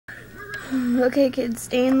Okay, kids,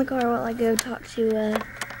 stay in the car while I go talk to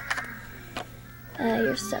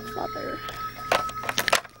your stepfather.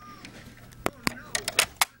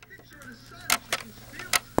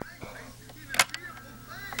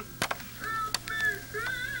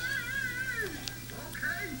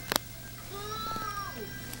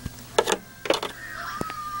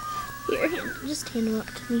 Here, just hand him up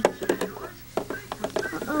to me.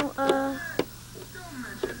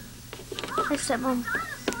 Hi, stepmom.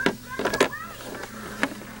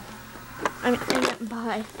 I went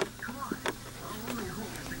by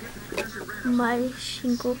my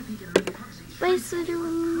shingle. My sweater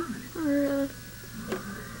or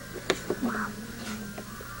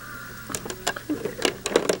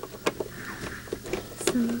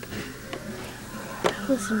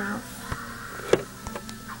listen now.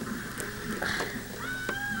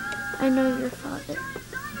 I know your father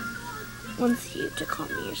wants you to call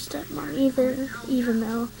me your stepmom even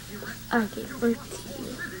though I gave birth to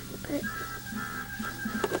you. But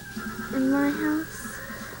in my house,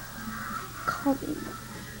 call me mom.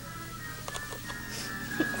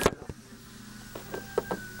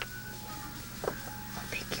 I'll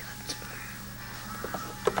pick you up tomorrow.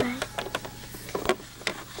 Bye.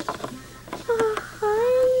 Oh, hi.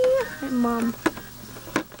 Hi, Mom.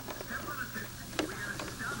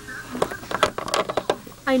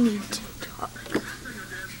 I need to talk to you.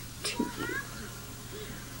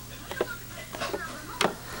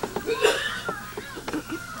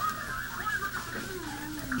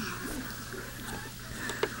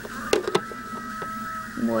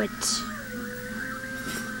 What?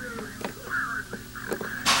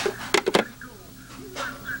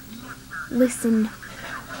 Listen,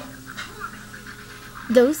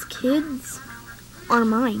 those kids are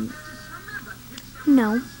mine.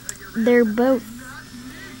 No, they're both.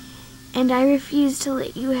 And I refuse to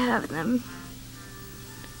let you have them.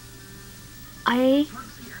 I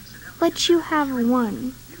let you have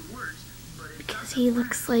one because he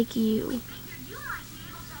looks like you.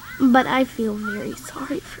 But I feel very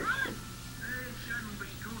sorry for him.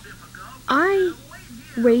 I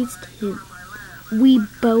raised him. We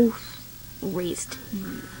both raised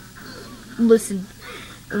him. Listen,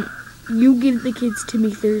 you give the kids to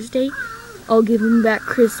me Thursday, I'll give them back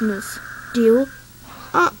Christmas. Deal?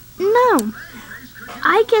 No.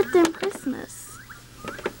 I get them Christmas.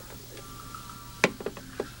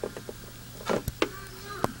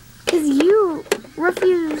 Because you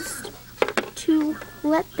refused to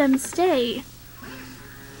let them stay.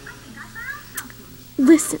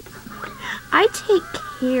 Listen, I take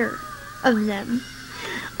care of them.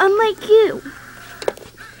 Unlike you,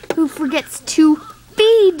 who forgets to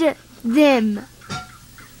feed them.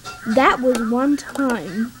 That was one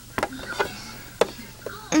time.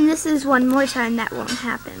 And this is one more time that won't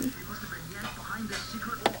happen.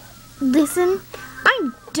 Listen,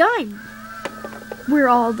 I'm done. We're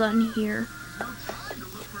all done here.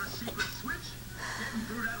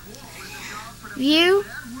 View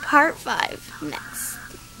Part 5 next.